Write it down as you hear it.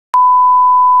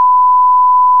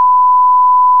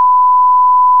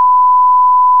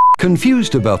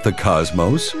Confused about the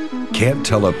cosmos? Can't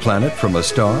tell a planet from a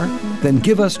star? Then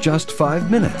give us just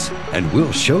 5 minutes and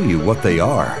we'll show you what they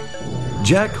are.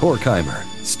 Jack Horkheimer,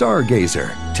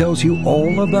 stargazer, tells you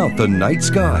all about the night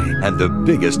sky and the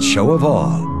biggest show of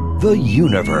all, the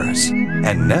universe.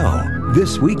 And now,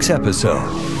 this week's episode.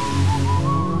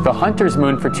 The Hunter's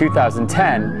Moon for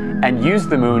 2010 and use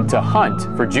the moon to hunt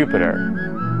for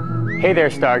Jupiter. Hey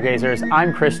there, stargazers,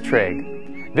 I'm Chris Trigg.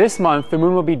 This month, the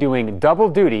moon will be doing double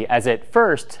duty as it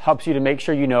first helps you to make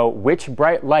sure you know which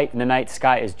bright light in the night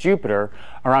sky is Jupiter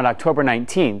around October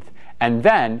 19th, and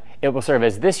then it will serve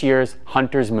as this year's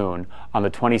Hunter's Moon on the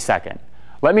 22nd.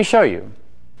 Let me show you.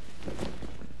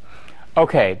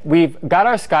 Okay, we've got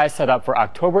our sky set up for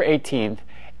October 18th,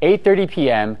 8:30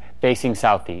 p.m. facing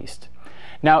southeast.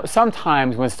 Now,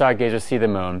 sometimes when stargazers see the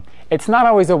moon, it's not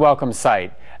always a welcome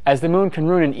sight, as the moon can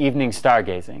ruin an evening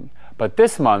stargazing. But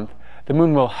this month, the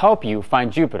moon will help you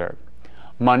find Jupiter.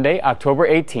 Monday, October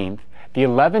 18th, the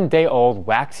 11-day-old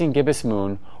waxing gibbous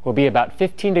moon will be about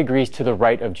 15 degrees to the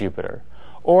right of Jupiter.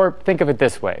 Or think of it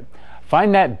this way.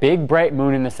 Find that big bright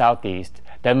moon in the southeast,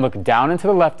 then look down and to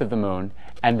the left of the moon,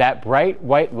 and that bright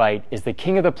white light is the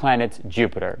king of the planets,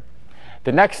 Jupiter.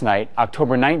 The next night,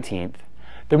 October 19th,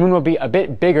 the moon will be a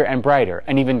bit bigger and brighter,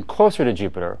 and even closer to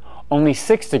Jupiter, only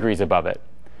 6 degrees above it.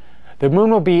 The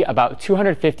moon will be about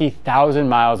 250,000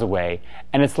 miles away,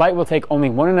 and its light will take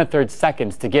only 1 1/3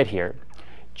 seconds to get here.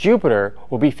 Jupiter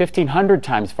will be 1,500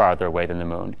 times farther away than the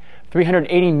moon,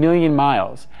 380 million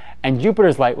miles, and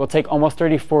Jupiter's light will take almost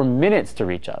 34 minutes to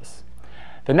reach us.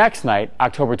 The next night,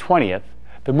 October 20th,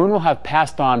 the moon will have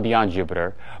passed on beyond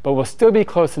Jupiter, but will still be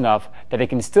close enough that it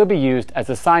can still be used as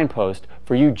a signpost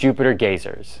for you Jupiter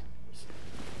gazers.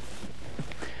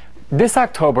 This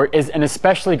October is an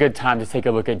especially good time to take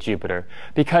a look at Jupiter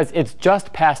because it's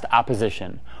just past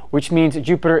opposition, which means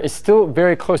Jupiter is still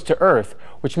very close to Earth,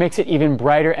 which makes it even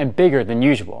brighter and bigger than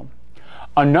usual.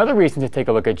 Another reason to take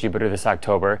a look at Jupiter this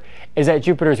October is that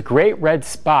Jupiter's great red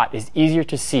spot is easier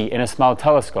to see in a small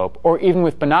telescope or even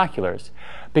with binoculars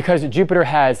because Jupiter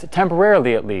has,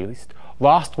 temporarily at least,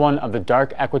 lost one of the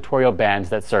dark equatorial bands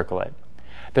that circle it.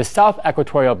 The south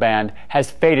equatorial band has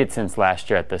faded since last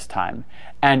year at this time,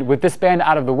 and with this band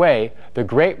out of the way, the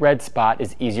great red spot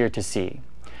is easier to see.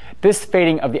 This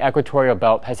fading of the equatorial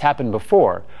belt has happened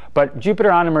before, but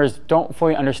Jupiteronomers don't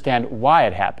fully understand why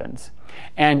it happens.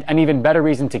 And an even better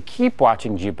reason to keep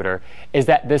watching Jupiter is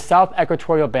that this south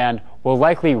equatorial band will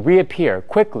likely reappear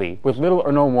quickly with little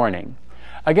or no warning.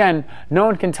 Again, no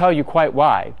one can tell you quite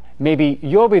why. Maybe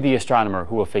you'll be the astronomer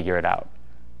who will figure it out.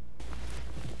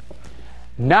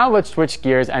 Now let's switch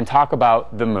gears and talk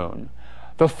about the moon.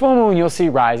 The full moon you'll see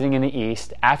rising in the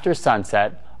east after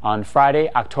sunset on Friday,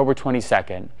 October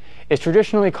 22nd, is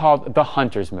traditionally called the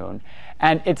Hunter's Moon,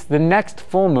 and it's the next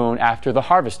full moon after the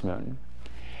harvest moon.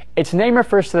 Its name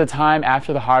refers to the time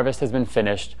after the harvest has been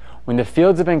finished, when the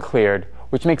fields have been cleared,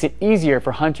 which makes it easier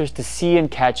for hunters to see and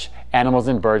catch animals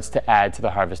and birds to add to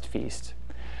the harvest feast.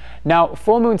 Now,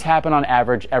 full moons happen on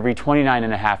average every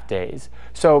 29.5 days,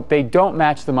 so they don't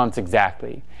match the months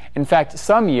exactly. In fact,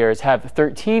 some years have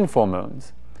 13 full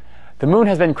moons. The moon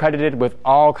has been credited with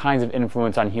all kinds of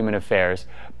influence on human affairs,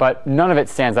 but none of it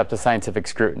stands up to scientific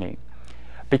scrutiny.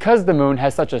 Because the moon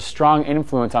has such a strong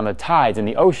influence on the tides in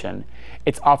the ocean,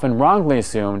 it's often wrongly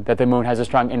assumed that the moon has a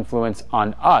strong influence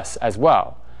on us as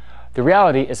well. The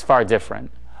reality is far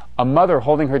different. A mother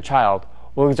holding her child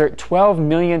will exert 12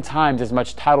 million times as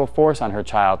much tidal force on her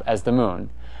child as the moon.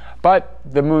 But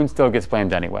the moon still gets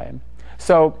blamed anyway.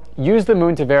 So use the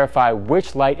moon to verify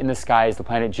which light in the sky is the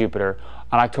planet Jupiter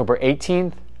on October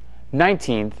 18th,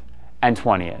 19th, and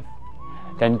 20th.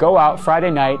 Then go out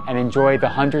Friday night and enjoy the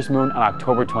Hunter's Moon on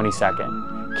October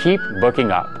 22nd. Keep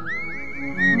looking up.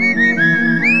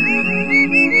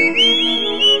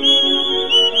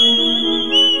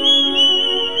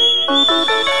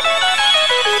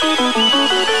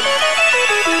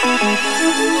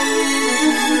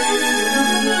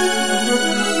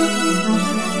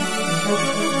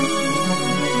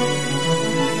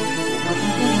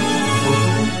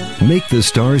 Make the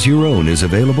Stars Your Own is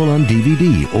available on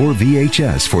DVD or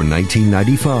VHS for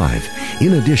 $19.95.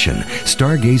 In addition,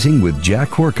 Stargazing with Jack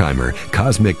Horkheimer,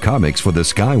 Cosmic Comics for the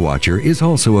Skywatcher is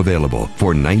also available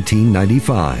for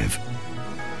 $19.95.